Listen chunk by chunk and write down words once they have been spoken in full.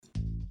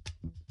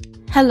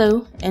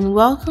Hello, and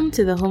welcome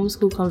to the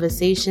Homeschool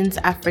Conversations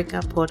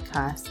Africa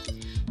podcast.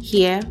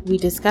 Here, we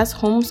discuss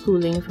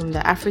homeschooling from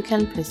the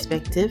African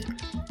perspective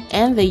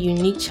and the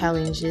unique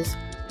challenges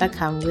that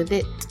come with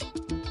it.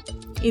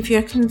 If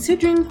you're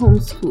considering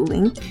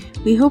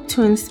homeschooling, we hope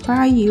to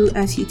inspire you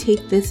as you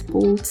take this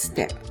bold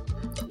step.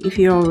 If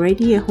you're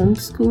already a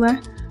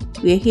homeschooler,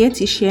 we are here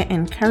to share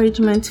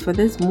encouragement for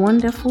this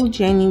wonderful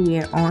journey we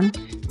are on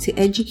to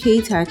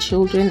educate our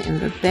children in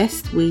the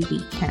best way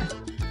we can.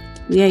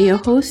 We are your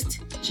hosts,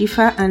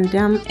 Jifa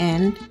Andam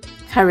and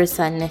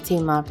Carissa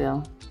Nete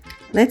Mabel.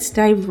 Let's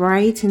dive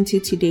right into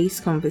today's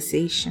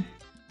conversation.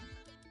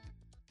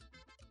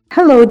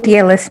 Hello,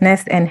 dear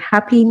listeners, and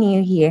Happy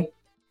New Year.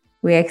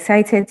 We're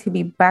excited to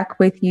be back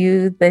with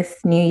you this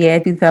new year,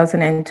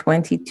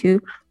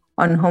 2022,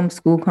 on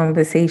Homeschool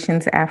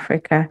Conversations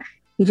Africa.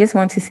 We just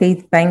want to say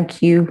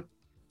thank you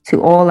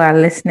to all our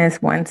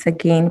listeners once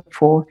again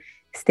for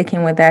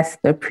sticking with us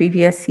the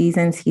previous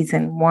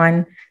season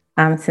 1,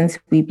 since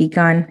we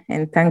began.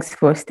 And thanks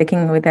for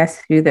sticking with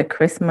us through the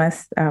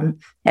Christmas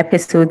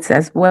episodes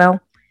as well.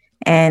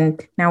 And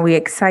now we're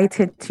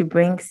excited to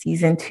bring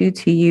season 2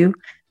 to you.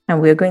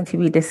 And we're going to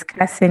be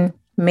discussing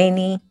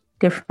many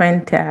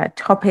different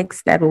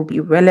topics that will be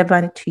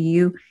relevant to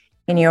you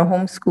in your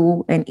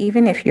homeschool. And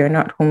even if you're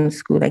not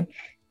homeschooling,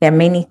 there are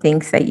many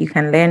things that you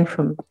can learn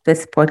from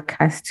this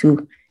podcast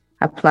to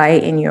apply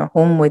in your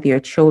home with your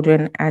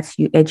children as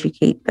you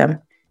educate them.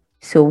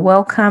 So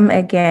welcome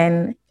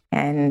again.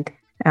 And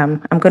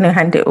I'm going to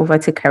hand it over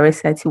to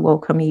Carissa to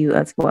welcome you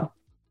as well.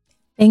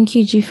 Thank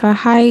you, Jifa.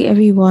 Hi,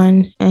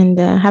 everyone, and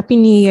Happy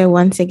New Year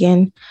once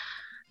again.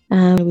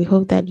 We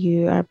hope that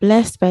you are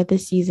blessed by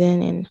this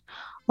season and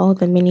all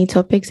the many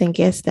topics and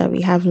guests that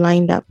we have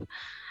lined up.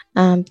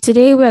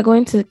 Today, we're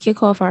going to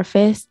kick off our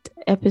first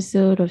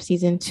episode of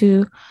season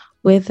 2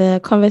 with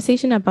a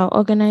conversation about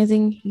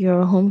organizing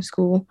your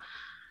homeschool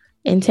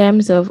in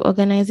terms of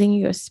organizing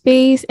your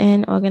space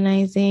and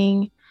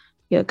organizing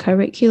your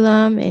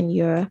curriculum and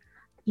your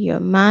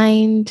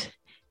mind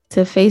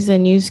to face the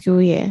new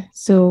school year.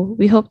 So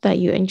we hope that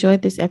you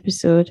enjoyed this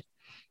episode.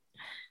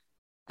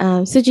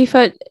 So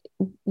Jifa,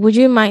 would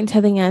you mind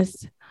telling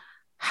us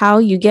how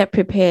you get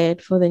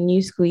prepared for the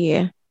new school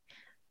year?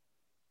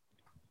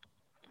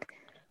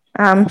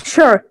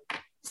 Sure.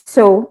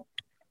 So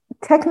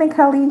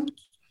technically,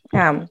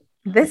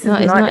 this is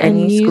not a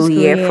new school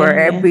year for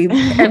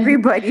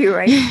everybody,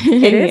 right?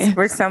 It is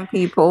for some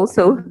people.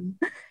 So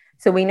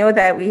we know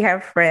that we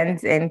have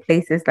friends in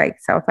places like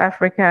South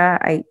Africa,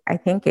 I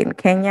think in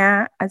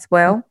Kenya as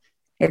well.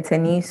 It's a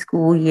new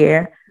school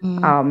year.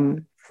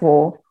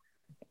 For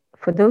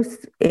those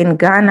in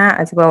Ghana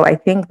as well, I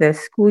think the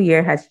school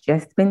year has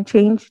just been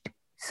changed.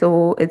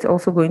 So it's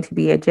also going to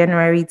be a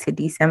January to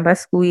December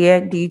school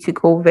year due to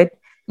COVID.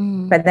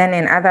 But then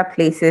in other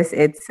places,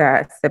 it's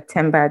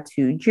September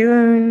to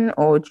June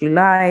or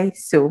July.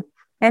 So,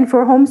 and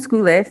for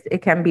homeschoolers,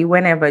 it can be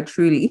whenever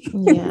truly.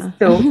 Yeah.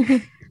 So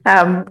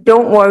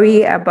don't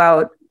worry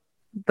about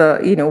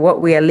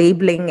what we are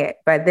labeling it,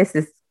 but this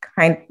is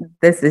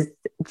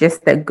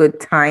just a good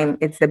time.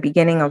 It's the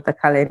beginning of the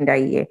calendar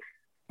year.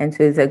 And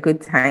so it's a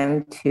good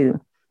time to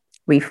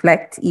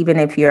reflect, even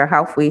if you're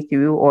halfway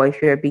through or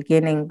if you're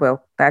beginning,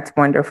 well, that's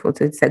wonderful.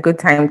 So it's a good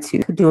time to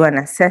do an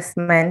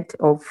assessment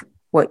of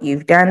what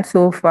you've done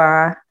so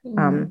far,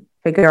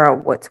 figure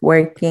out what's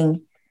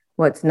working,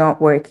 what's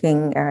not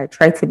working,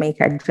 try to make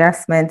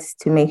adjustments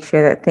to make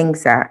sure that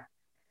things are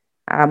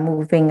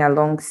moving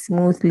along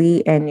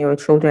smoothly and your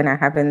children are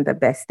having the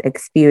best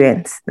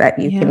experience that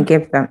you can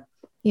give them.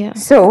 Yeah.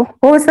 So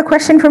what was the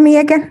question for me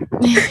again?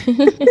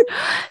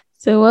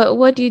 So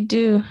what do you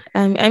do?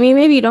 I mean,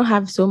 maybe you don't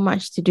have so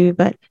much to do,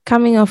 but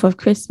coming off of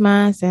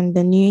Christmas and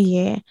the new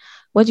year,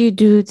 what do you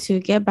do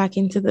to get back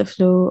into the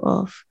flow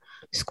of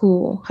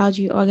school? How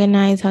do you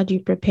organize? How do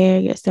you prepare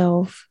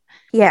yourself?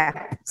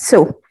 Yeah.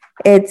 So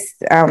it's,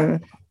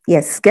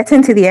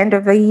 getting to the end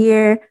of the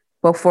year.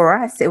 But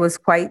for us, it was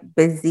quite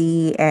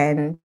busy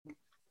and,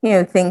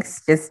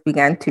 things just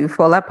began to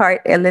fall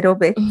apart a little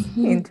bit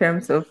in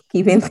terms of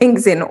keeping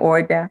things in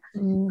order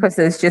because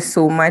there's just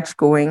so much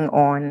going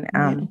on.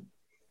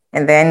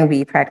 And then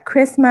we've had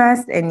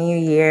Christmas, a new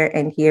year,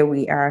 and here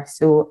we are.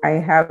 So I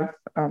have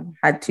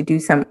had to do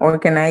some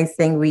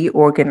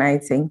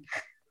reorganizing.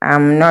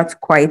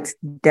 Not quite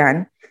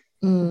done,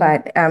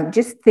 but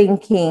just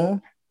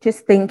thinking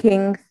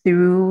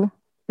through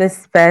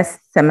this first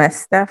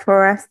semester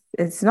for us.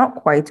 It's not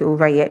quite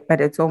over yet, but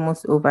it's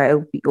almost over.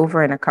 It'll be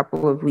over in a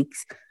couple of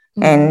weeks.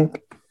 And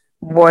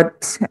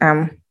what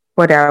I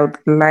would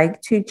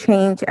like to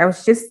change, I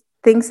was just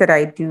things that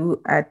I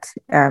do at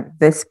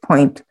this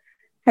point.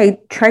 I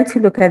try to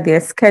look at their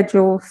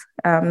schedules,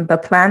 the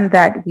plan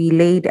that we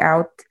laid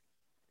out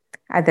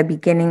at the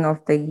beginning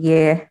of the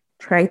year,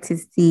 try to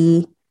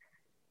see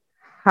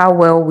how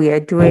well we are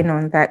doing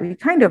on that. We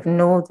kind of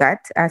know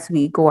that as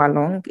we go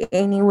along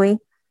anyway,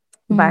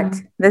 but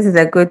this is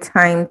a good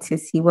time to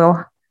see,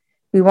 well,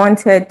 we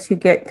wanted to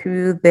get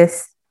through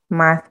this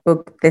math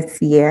book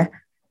this year.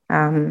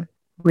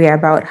 We are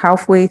about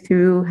halfway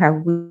through.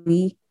 Have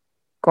we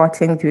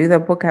gotten through the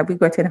book? Have we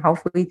gotten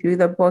halfway through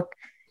the book?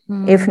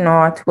 If Mm.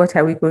 not, what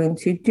are we going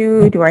to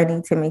do? Do I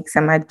need to make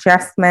some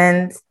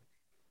adjustments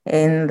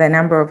in the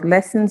number of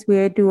lessons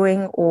we're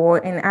doing, or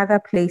in other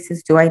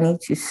places, do I need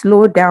to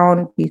slow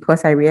down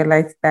because I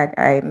realized that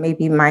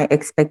maybe my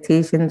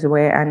expectations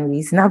were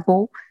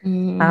unreasonable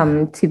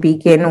to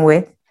begin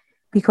with?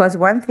 Because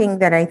one thing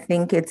that I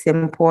think it's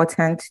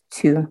important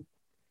to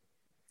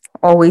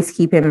always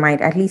keep in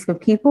mind, at least for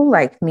people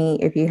like me,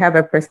 if you have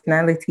a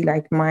personality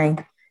like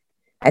mine,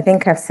 I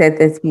think I've said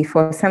this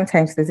before,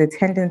 sometimes there's a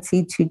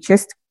tendency to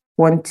just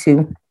want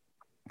to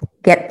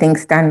get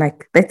things done,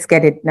 like let's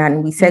get it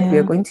done. We said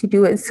we're going to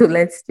do it, so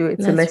let's do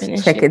it. So let's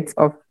check it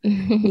off,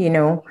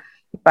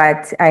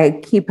 But I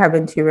keep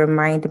having to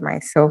remind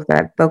myself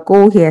that the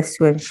goal here is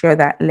to ensure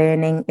that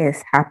learning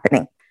is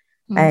happening.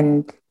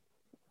 And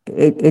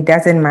it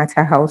doesn't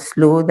matter how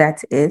slow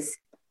that is.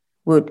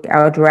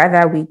 I would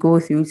rather we go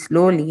through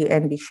slowly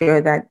and be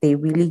sure that they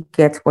really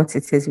get what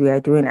it is we are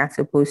doing, as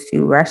opposed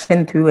to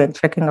rushing through and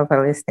checking off a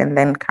list and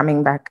then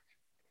coming back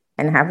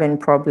and having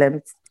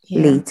problems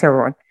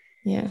later on.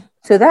 Yeah.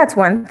 So that's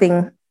one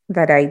thing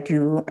that I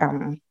do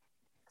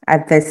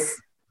at this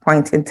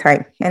point in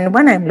time. And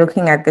when I'm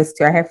looking at this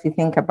too, I have to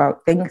think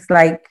about things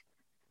like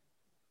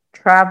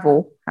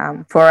travel.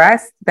 For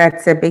us,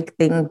 that's a big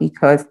thing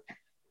because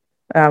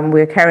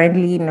we're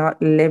currently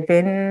not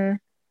living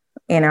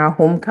in our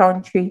home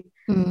country.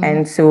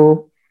 And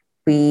so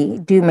we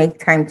do make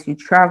time to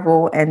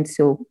travel. And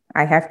so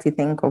I have to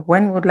think of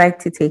when we would like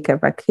to take a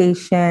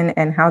vacation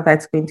and how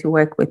that's going to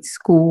work with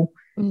school.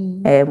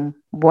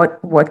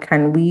 What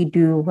can we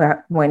do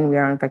when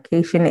we're on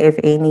vacation, if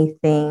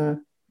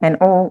anything, and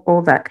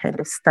all that kind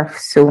of stuff.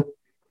 So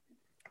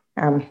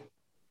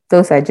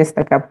those are just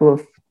a couple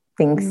of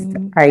things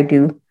I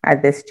do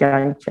at this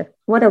juncture.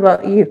 What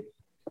about you?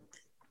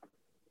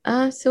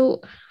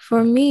 So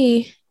for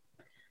me,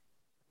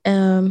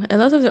 a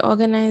lot of the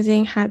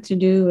organizing had to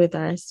do with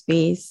our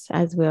space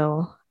as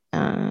well.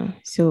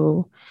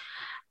 So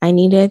I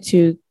needed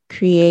to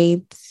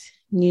create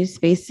new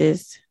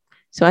spaces.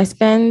 So I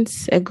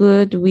spent a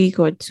good week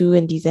or two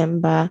in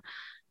December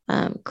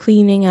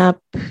cleaning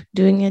up,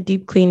 doing a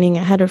deep cleaning.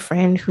 I had a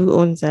friend who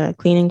owns a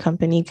cleaning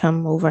company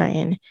come over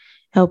and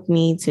help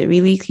me to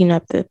really clean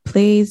up the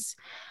place,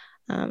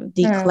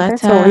 declutter.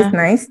 That's always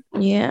nice.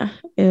 Yeah,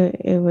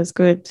 it was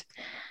good.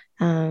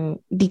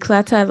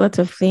 Declutter a lot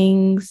of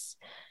things.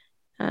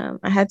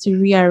 I had to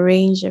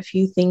rearrange a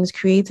few things,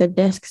 create a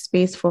desk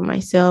space for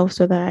myself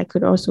so that I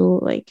could also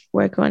like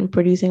work on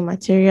producing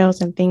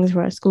materials and things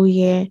for our school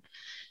year,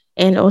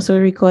 and also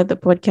record the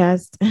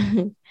podcast.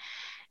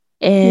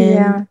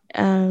 And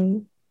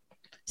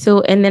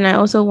and then I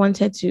also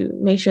wanted to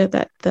make sure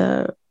that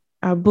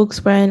our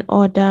books were in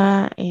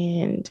order,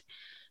 and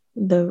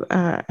the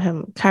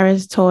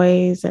Kara's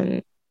toys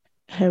and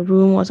her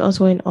room was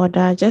also in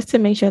order, just to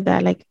make sure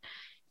that like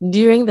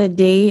during the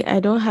day I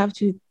don't have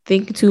to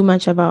think too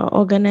much about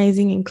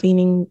organizing and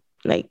cleaning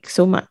like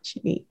so much,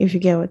 if you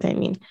get what I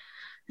mean.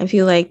 I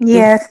feel like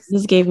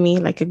this gave me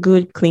like a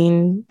good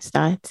clean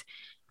start,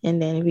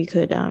 and then we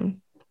could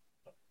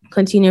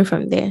continue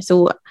from there.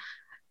 So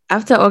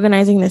after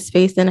organizing the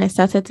space, then I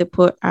started to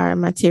put our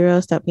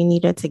materials that we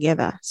needed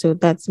together. So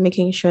that's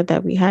making sure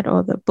that we had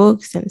all the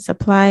books and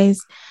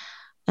supplies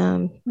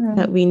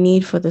that we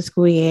need for the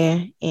school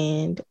year.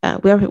 And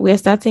we're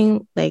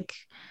starting like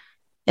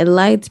a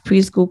light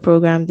preschool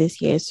program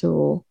this year.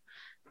 So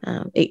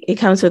it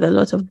comes with a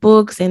lot of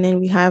books, and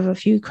then we have a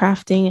few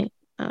crafting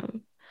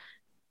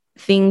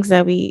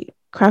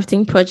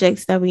crafting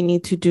projects that we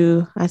need to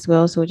do as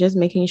well. So just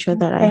making sure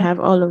that I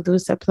have all of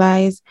those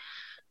supplies,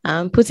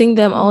 putting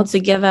them all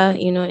together,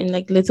 in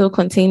like little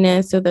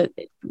containers so that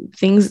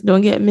things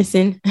don't get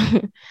missing.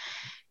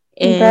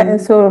 And that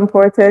is so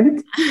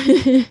important.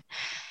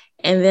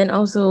 And then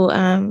also,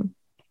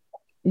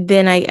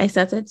 then I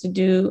started to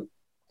do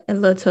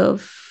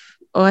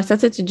I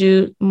started to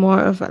do more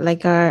of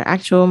like our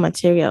actual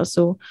material.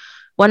 So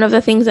one of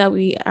the things that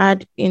we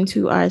add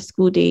into our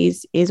school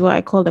days is what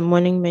I call the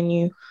morning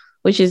menu,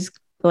 which is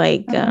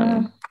like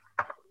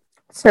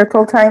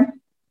circle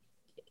time.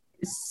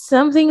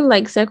 Something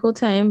like circle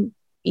time,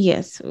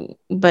 yes,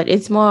 but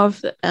it's more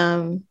of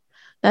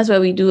that's where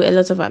we do a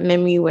lot of our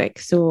memory work.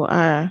 So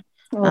our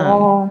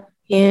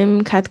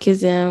hymn,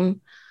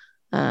 catechism,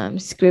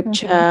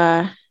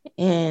 scripture,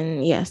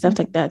 and stuff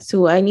like that.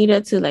 So I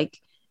needed to like,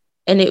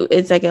 and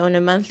it's like on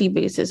a monthly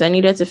basis. I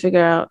needed to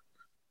figure out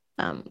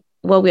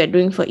what we are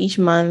doing for each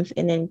month,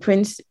 and then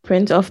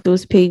print off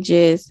those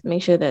pages,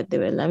 make sure that they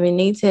were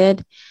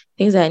laminated.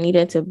 Things that I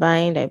needed to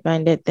bind, I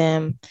binded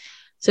them.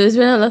 So it's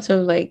been a lot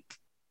of like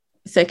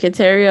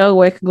secretarial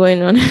work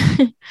going on.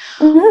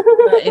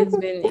 But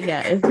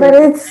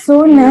it's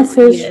so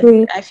necessary.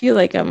 Yes, I feel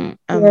like I'm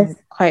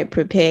quite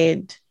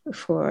prepared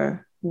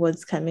for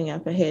what's coming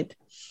up ahead.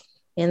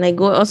 And like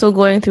also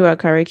going through our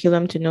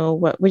curriculum to know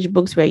which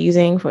books we're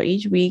using for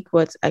each week,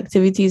 what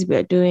activities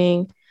we're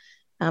doing.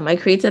 I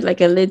created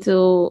like a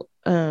little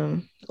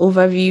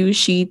overview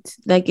sheet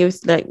that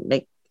gives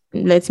like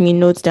lets me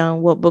note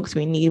down what books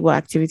we need, what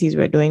activities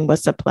we're doing, what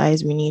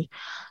supplies we need.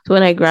 So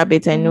when I grab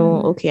it, I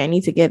know, okay, I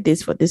need to get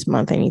this for this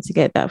month. I need to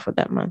get that for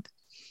that month.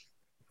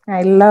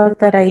 I love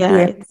that Yeah,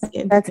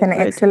 idea. That's an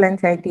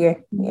excellent idea.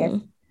 Yes.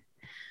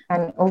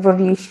 An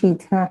overview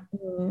sheet, huh?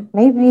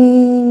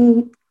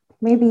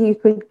 Maybe you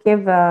could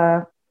give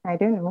a, I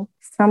don't know,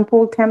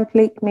 sample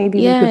template. Maybe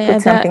we could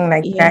put something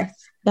like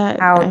that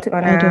out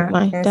on our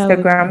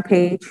Instagram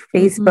page,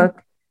 Facebook.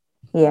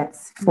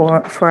 Yes,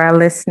 for our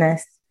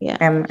listeners. Yeah.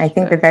 I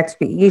think that's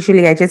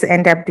usually I just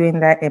end up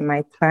doing that in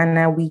my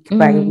planner week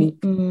by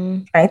week,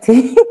 trying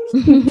to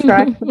keep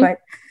track. But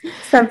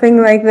something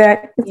like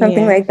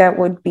that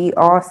would be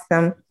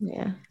awesome.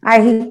 Yeah.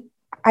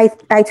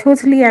 I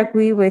totally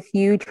agree with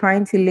you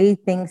trying to lay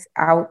things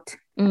out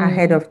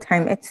ahead of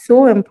time. It's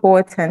so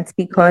important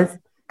because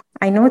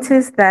I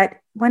notice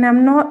that when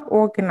I'm not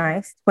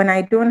organized, when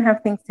I don't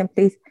have things in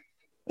place,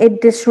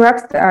 it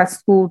disrupts our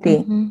school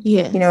day.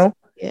 Yes. You know,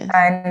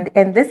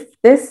 and this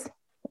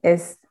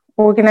is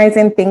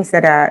organizing things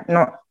that are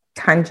not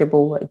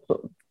tangible,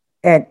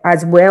 and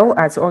as well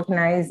as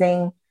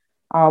organizing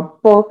our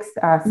books,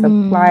 our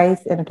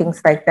supplies, and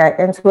things like that.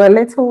 And so a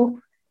little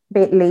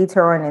bit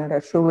later on in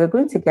the show, we're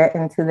going to get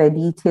into the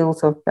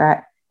details of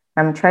that.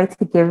 I'm trying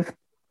to give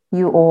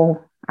you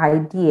all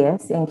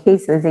ideas in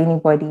case there's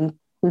anybody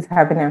who's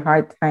having a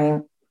hard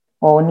time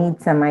or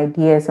needs some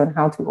ideas on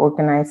how to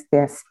organize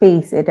their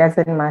space. It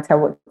doesn't matter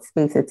what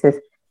space it is,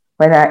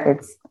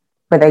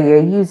 whether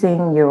you're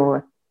using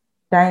your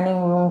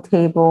dining room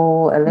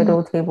table, a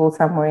little table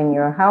somewhere in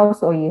your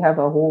house, or you have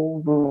a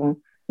whole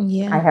room.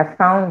 I have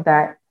found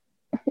that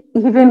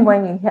even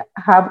when you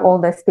have all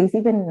the space,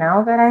 even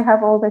now that I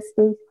have all the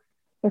space,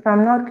 if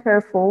I'm not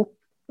careful,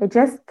 it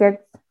just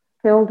gets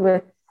filled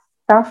with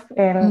stuff,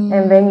 and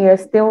then you're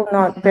still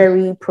not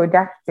very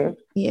productive.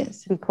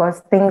 Yes,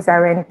 because things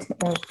aren't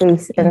in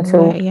place, and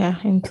so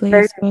in place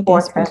where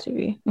they're supposed to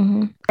be.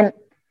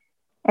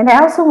 And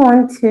I also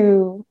want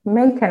to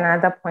make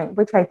another point,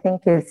 which I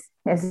think is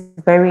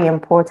very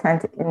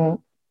important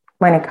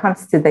when it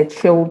comes to the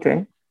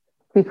children,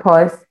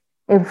 because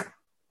if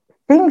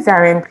things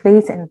are in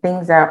place and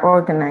things are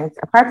organized,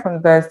 apart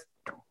from the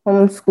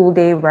homeschool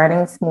day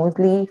running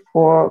smoothly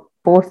for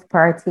both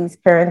parties,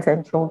 parents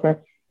and children,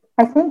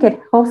 I think it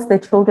helps the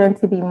children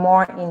to be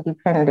more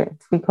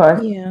independent,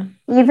 because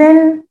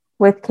even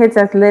with kids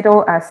as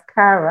little as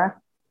Kara,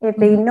 if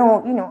they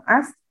know,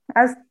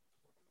 as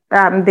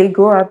they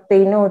grow up,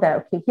 they know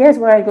that, okay, here's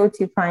where I go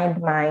to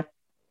find my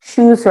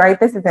shoes, right?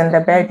 This is in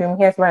the bedroom.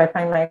 Here's where I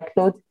find my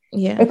clothes.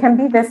 It can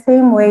be the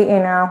same way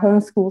in our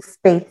homeschool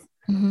space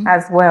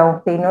as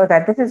well. They know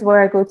that this is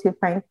where I go to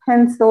find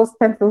pencils.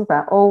 Pencils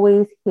are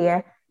always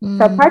here.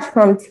 So apart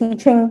from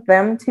teaching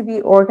them to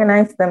be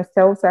organized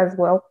themselves as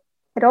well,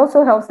 it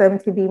also helps them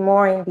to be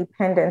more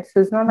independent. So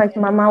it's not like,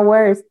 Mama,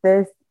 where is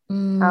this?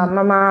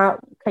 Mama,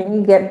 can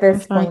you get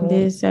this for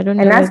me? I don't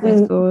know where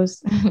this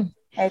goes.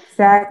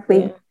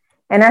 Exactly.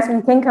 And as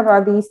we think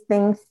about these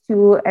things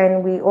too,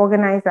 and we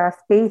organize our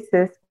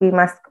spaces, we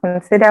must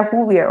consider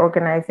who we are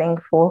organizing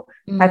for.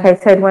 Like I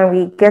said, when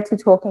we get to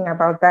talking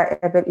about that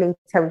a bit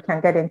later, we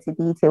can get into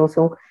detail.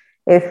 So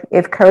if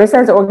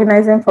Carissa is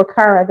organizing for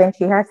Kara, then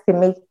she has to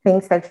make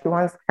things that she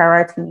wants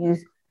Kara to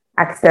use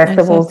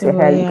accessible to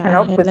her. You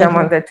cannot put them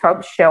on the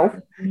top shelf.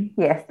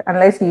 Yes,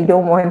 unless you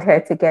don't want her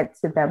to get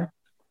to them.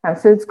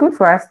 So it's good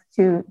for us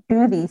to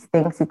do these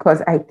things,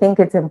 because I think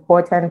it's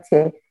important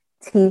to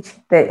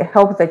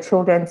help the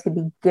children to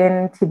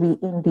begin to be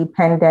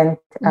independent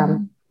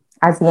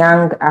as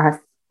young as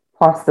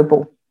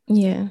possible.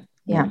 Yeah.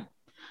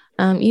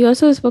 You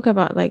also spoke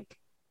about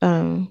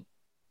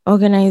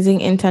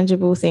organizing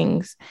intangible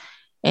things,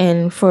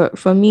 and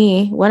for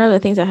me, one of the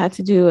things I had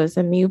to do was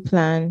a meal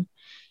plan,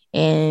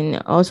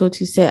 and also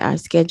to set our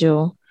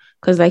schedule.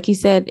 Because like you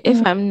said,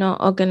 if I'm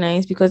not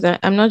organized, because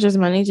I'm not just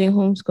managing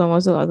homeschool, I'm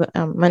also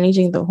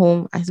managing the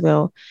home as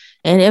well.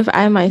 And if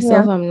I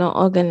myself am not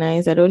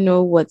organized, I don't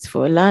know what's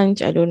for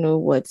lunch, I don't know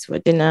what's for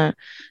dinner,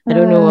 I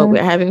don't know what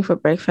we're having for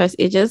breakfast.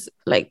 It just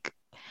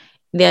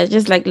they're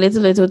just like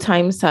little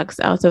time sucks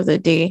out of the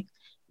day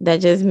that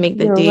just make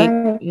the day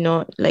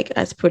not like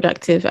as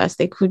productive as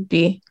they could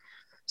be.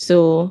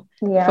 So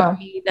for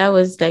me, that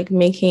was like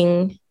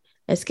making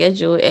a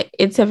schedule.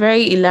 It's a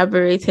very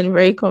elaborate and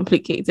very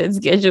complicated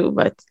schedule,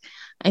 but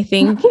I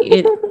think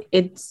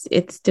it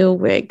still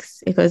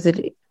works, because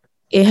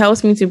it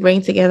helps me to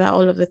bring together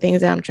all of the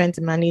things that I'm trying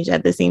to manage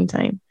at the same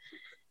time.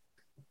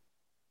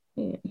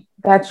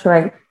 That's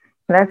right.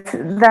 That's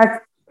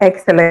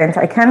excellent.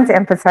 I can't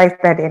emphasize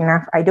that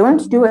enough. I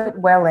don't do it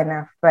well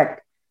enough, but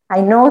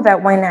I know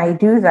that when I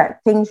do that,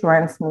 things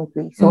run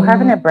smoothly. So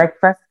having a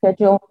breakfast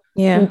schedule,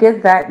 we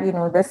did that,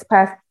 this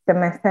past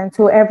semester. And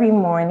so every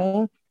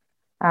morning,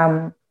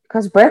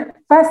 because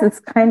breakfast is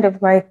kind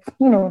of like,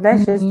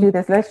 let's just do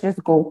this, let's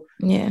just go.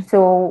 Yeah.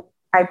 So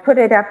I put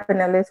it up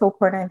in a little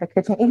corner in the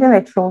kitchen. Even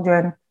the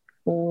children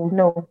will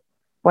know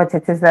what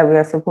it is that we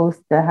are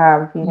supposed to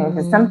have. If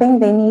it's something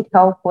they need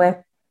help with,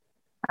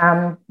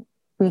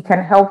 we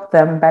can help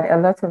them. But a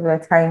lot of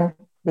the time,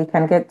 they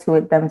can get to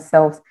it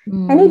themselves.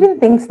 And Mm. even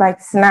things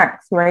like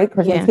snacks, right?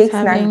 Because we Yes, take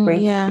snack having,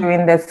 breaks yeah.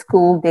 during the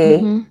school day.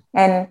 Mhm.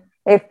 And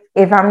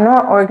if I'm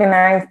not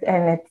organized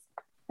and it's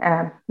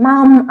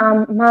mom,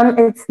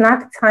 it's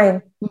snack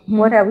time.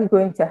 What Mhm. are we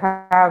going to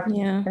have?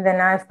 Yeah. And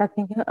then I start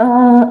thinking,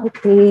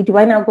 okay, do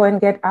I now go and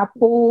get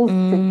apples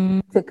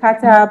Mm. to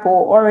cut up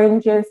or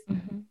oranges?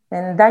 Mhm.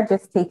 And that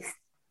just takes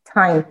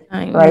time,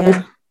 right?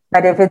 Yeah.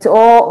 But if it's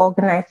all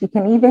organized, you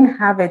can even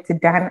have it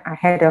done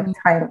ahead of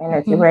time and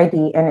it's Mhm.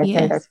 ready and it's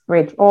in the Yes.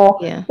 fridge. Or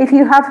Yeah. if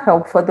you have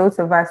help, for those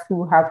of us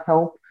who have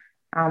help,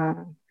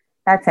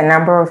 that's a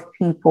number of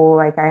people.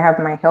 Like I have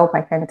my help,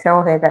 I can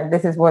tell her that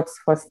this is what's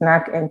for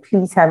snack and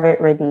please have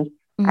it ready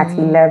at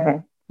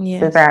 11. So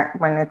Yes. that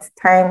when it's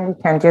time, we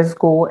can just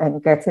go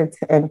and get it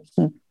and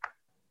keep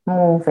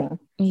moving.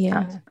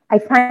 Yes. I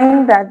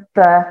find that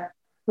the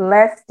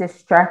less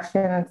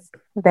distractions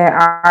there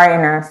are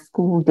in our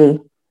school day,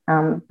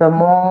 the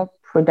more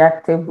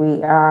productive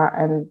we are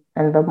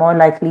and the more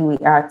likely we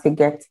are to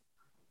get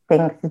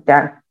things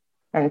done.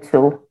 And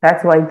so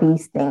that's why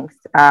these things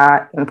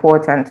are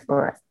important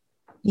for us.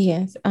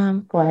 Yes.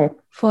 Go ahead.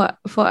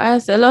 For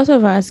us, a lot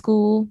of our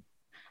school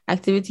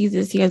activities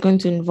this year is going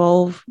to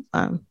involve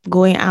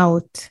going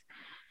out.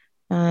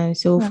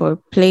 So for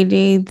play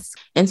dates.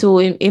 And so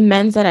it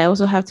meant that I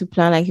also have to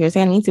plan, like you were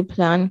saying, I need to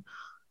plan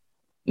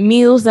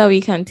meals that we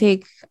can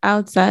take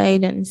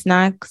outside and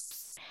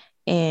snacks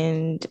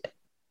and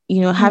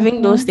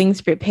having those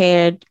things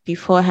prepared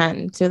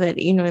beforehand so that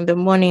in the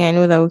morning I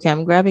know that okay,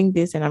 I'm grabbing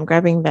this and I'm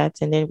grabbing that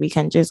and then we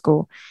can just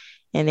go.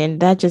 And then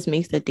that just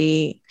makes the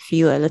day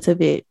feel a little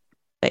bit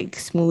like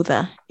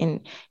smoother.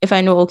 And if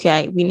I know,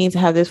 okay, we need to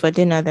have this for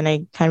dinner, then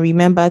I can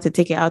remember to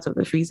take it out of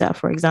the freezer,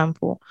 for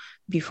example,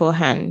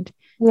 beforehand.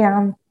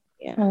 Yeah.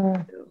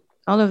 So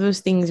all of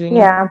those things we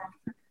need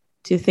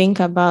to think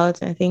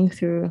about and think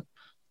through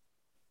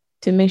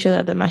to make sure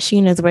that the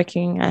machine is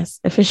working as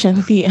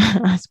efficiently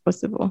as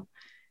possible.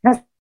 As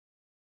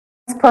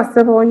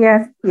possible,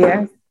 yes.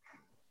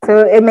 So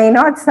it may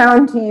not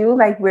sound to you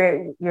like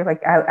you're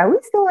like, are we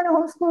still on a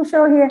homeschool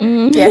show here?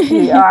 Yes,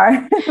 we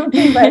are.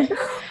 But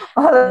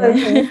all of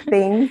these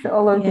things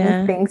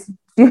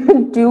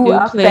do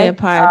play a affect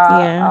part.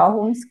 our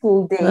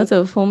homeschool day. A lot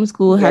of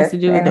homeschool has to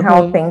do with the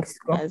how home things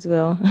go as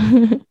well.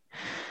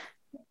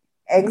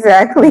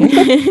 Exactly.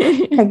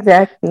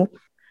 Exactly.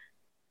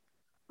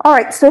 All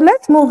right, so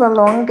let's move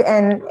along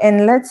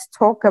and let's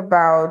talk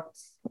about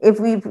if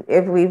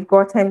we've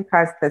gotten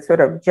past the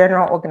sort of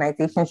general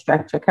organization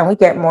structure, can we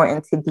get more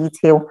into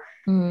detail?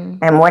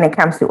 And when it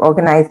comes to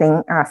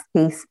organizing our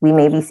space, we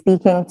may be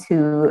speaking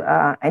to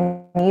a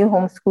new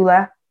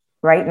homeschooler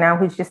right now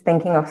who's just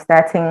thinking of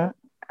starting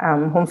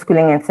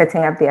homeschooling and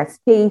setting up their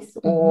space,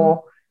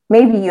 or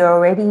maybe you're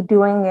already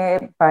doing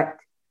it, but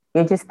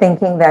you're just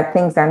thinking that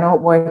things are not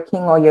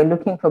working, or you're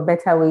looking for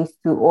better ways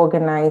to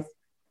organize.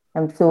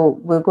 And so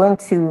we're going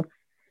to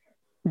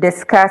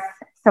discuss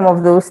some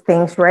of those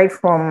things, right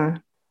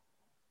from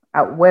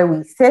where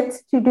we sit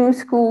to do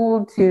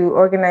school to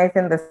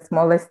organizing the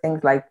smallest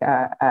things like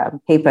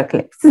paper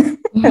clips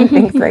and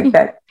things like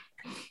that.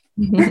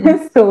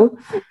 So,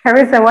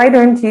 Carissa, why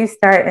don't you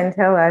start and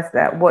tell us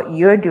what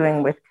you're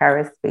doing with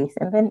Cara's space,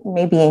 and then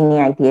maybe any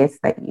ideas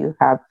that you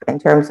have in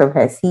terms of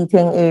her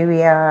seating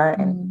area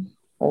and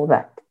all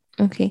that.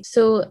 Okay,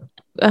 so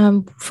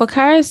for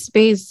Cara's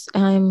space,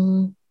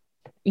 I'm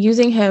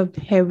using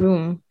her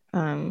room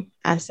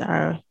as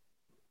our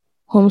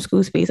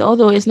homeschool space,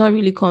 although it's not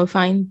really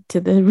confined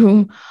to the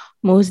room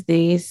most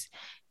days.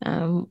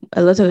 A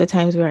lot of the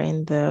times we're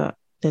in the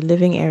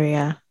living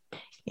area,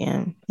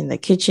 in the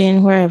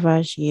kitchen,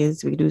 wherever she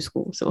is, we do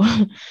school. So,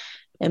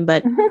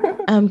 but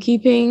I'm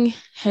keeping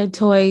her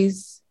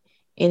toys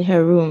in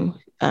her room.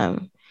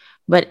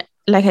 But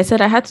like I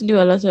said, I had to do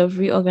a lot of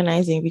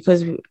reorganizing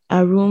because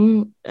our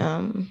room,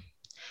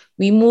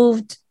 we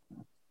moved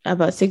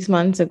about 6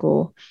 months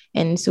ago,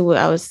 and so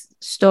I was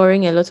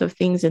storing a lot of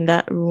things in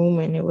that room,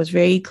 and it was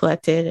very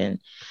cluttered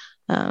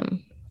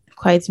and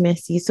quite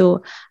messy.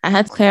 So I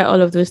had to clear all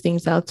of those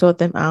things out, sort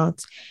them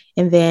out,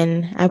 and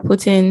then I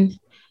put in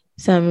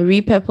some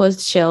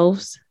repurposed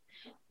shelves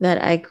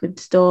that I could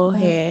store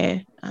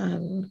her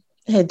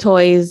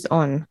toys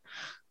on.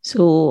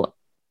 So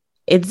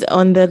it's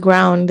on the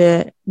ground.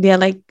 They're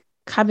like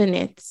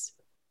cabinets,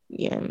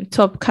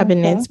 top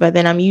cabinets, but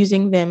then I'm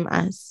using them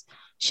as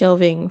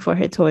shelving for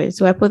her toys.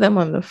 So I put them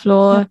on the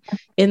floor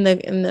in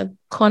the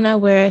corner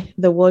where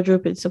the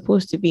wardrobe is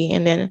supposed to be,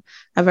 and then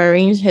I've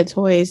arranged her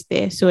toys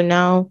there. So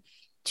now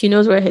she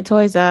knows where her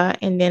toys are,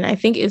 and then I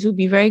think it would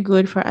be very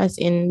good for us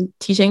in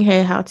teaching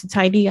her how to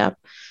tidy up,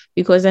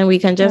 because then we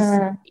can just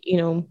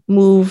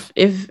move.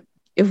 If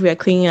we are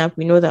cleaning up,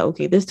 we know that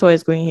okay, this toy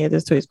is going here,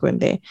 this toy is going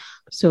there.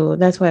 So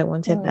that's why I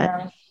wanted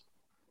that.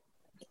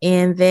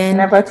 And then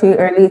never too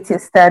early to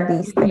start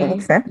these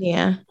things.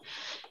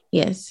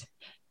 Yes.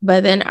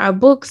 But then our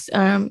books,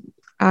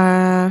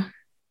 our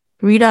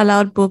read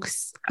aloud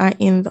books are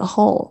in the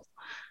hall,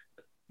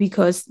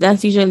 because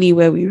that's usually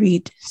where we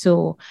read.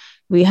 So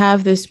we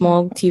have this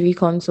small TV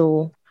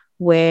console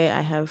where I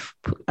have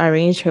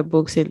arranged her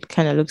books. It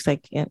kind of looks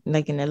like in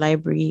a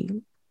library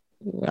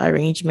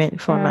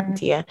arrangement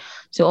format. Yeah,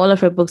 so all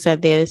of her books are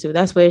there, so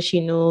that's where she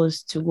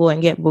knows to go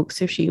and get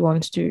books if she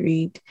wants to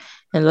read.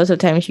 And lots of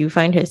times you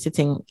find her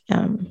sitting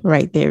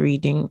right there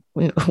reading.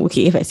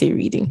 Okay, if I say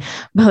reading,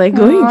 but like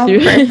going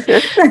through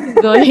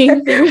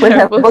with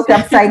her book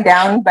upside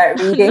down, but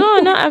reading. No,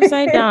 not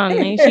upside down.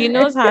 Like, she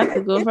knows how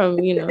to go from,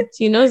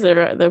 she knows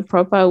the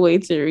proper way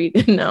to read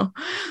it now.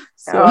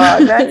 So,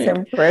 that's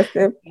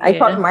impressive. Yeah. I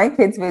taught my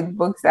kids with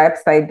books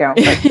upside down,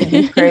 but to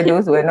be fair,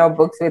 those were not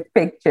books with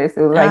pictures.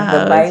 So like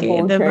the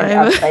Bible turned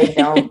upside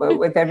down, but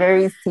with a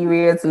very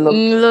serious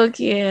look.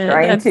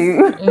 Trying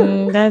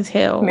to that's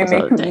hell.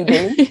 Mimic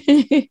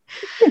reading.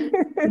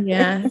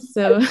 Yeah.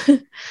 So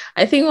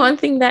I think one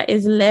thing that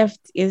is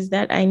left is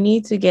that I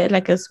need to get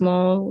like a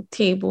small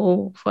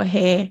table for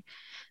her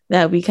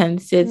that we can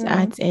sit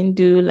at and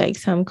do like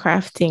some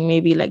crafting,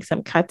 maybe like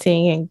some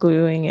cutting and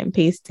gluing and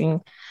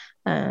pasting.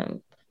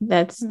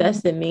 That's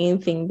the main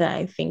thing that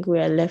I think we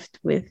are left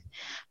with.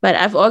 But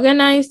I've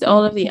organized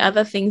all of the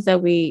other things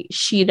that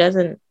she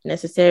doesn't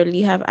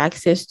necessarily have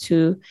access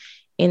to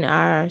in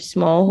our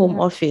small home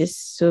office.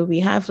 So we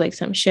have like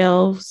some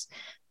shelves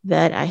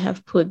that I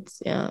have put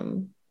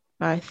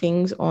our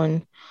things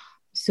on.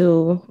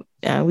 So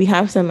we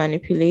have some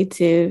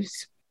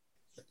manipulatives,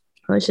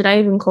 or should I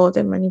even call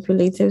them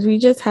manipulatives? We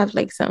just have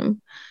like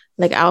some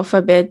like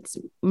alphabets,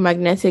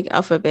 magnetic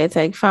alphabets.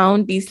 I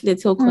found these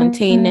little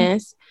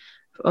containers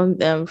from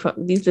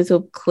these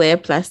little clear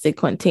plastic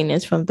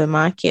containers from the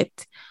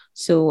market.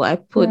 So I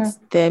put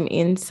them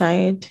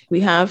inside. We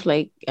have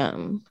like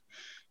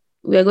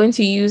we are going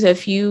to use a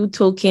few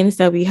tokens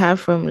that we have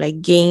from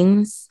like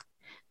games.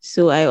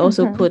 So I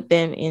also put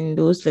them in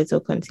those little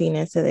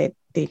containers so that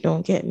they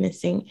don't get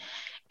missing.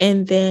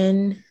 And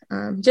then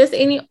just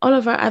all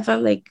of our other,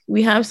 like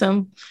we have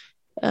some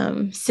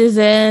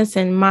scissors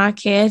and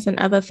markers and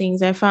other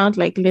things. I found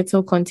like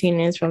little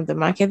containers from the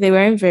market. They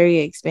weren't very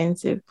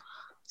expensive.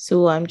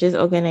 So I'm just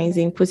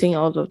organizing, putting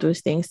all of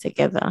those things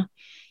together.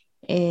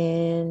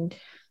 And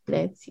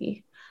let's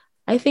see.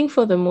 I think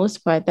for the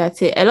most part,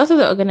 that's it. A lot of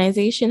the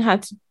organization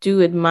had to do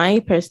with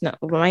my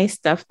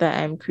stuff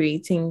that I'm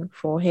creating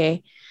for her.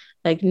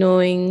 Like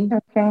knowing.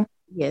 Okay.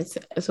 Yes.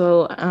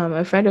 So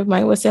a friend of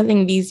mine was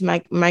selling these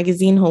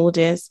magazine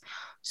holders.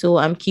 So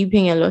I'm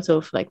keeping a lot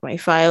of like my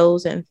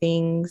files and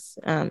things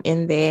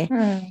in there.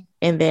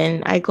 And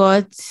then I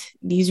got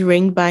these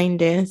ring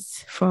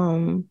binders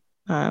from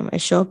a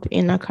shop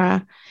in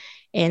Accra.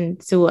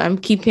 And so I'm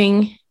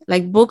keeping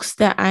like books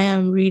that I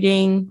am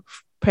reading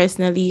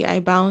personally. I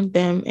bound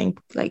them and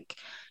like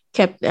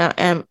kept,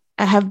 I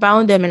have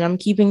bound them and I'm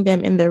keeping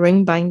them in the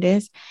ring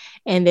binders.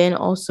 And then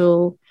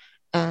also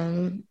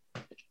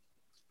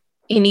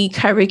any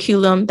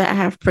curriculum that I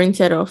have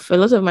printed off. A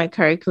lot of my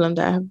curriculum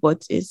that I have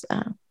bought is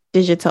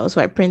digital, so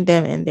I print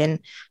them and then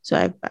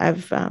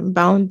I've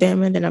bound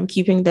them and then I'm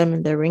keeping them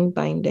in the ring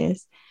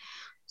binders.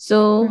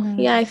 So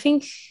yeah, I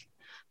think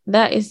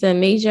that is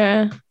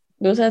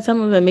those are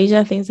some of the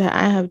major things that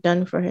I have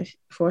done for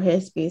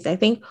her space. I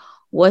think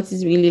what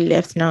is really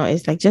left now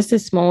is like just a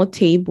small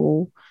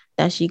table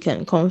that she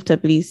can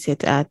comfortably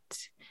sit at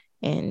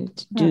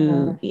and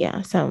do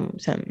some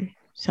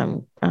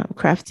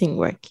crafting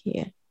work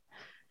here.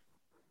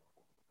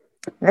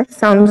 That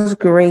sounds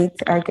great.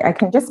 I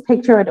can just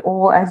picture it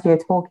all as you're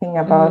talking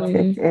about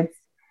it.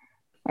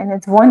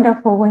 It's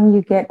wonderful when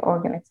you get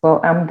organized.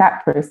 Well, I'm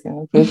that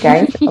person, okay,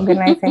 guys.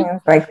 Organizing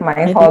is like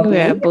my hobby.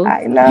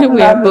 I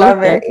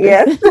love it.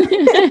 Yes.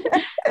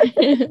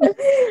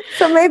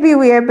 So maybe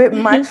we are a bit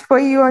much for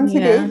you on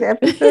today's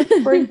episode.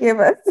 Forgive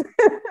us.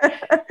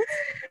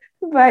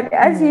 But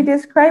as you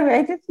describe it,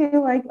 I just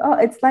feel like,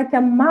 it's like a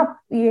map,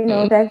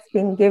 that's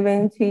been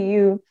given to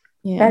you.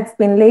 Yeah. That's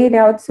been laid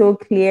out so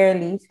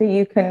clearly so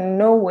you can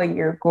know where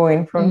you're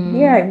going. From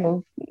here I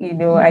move,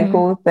 I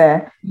go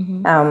there,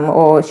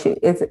 or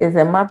is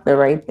a map the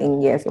right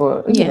thing? Yes.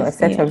 Or a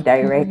set of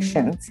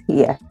directions.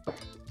 Yeah.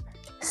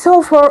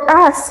 So for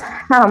us,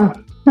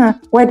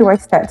 where do I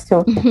start?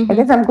 So I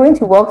guess I'm going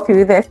to walk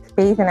through this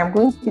space and I'm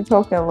going to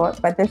talk a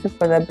lot, but this is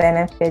for the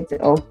benefit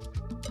of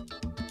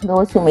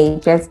those who may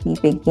just be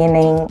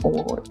beginning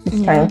or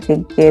just trying to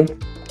give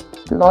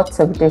lots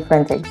of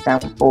different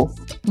examples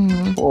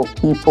for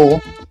people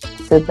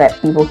so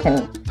that people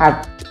can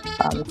have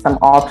some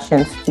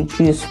options to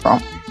choose from.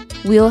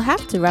 We'll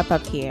have to wrap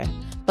up here,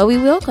 but we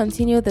will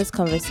continue this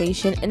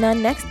conversation in our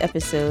next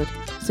episode,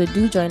 so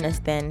do join us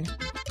then.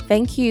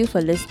 Thank you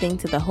for listening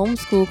to the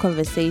Homeschool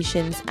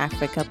Conversations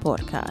Africa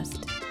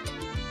podcast.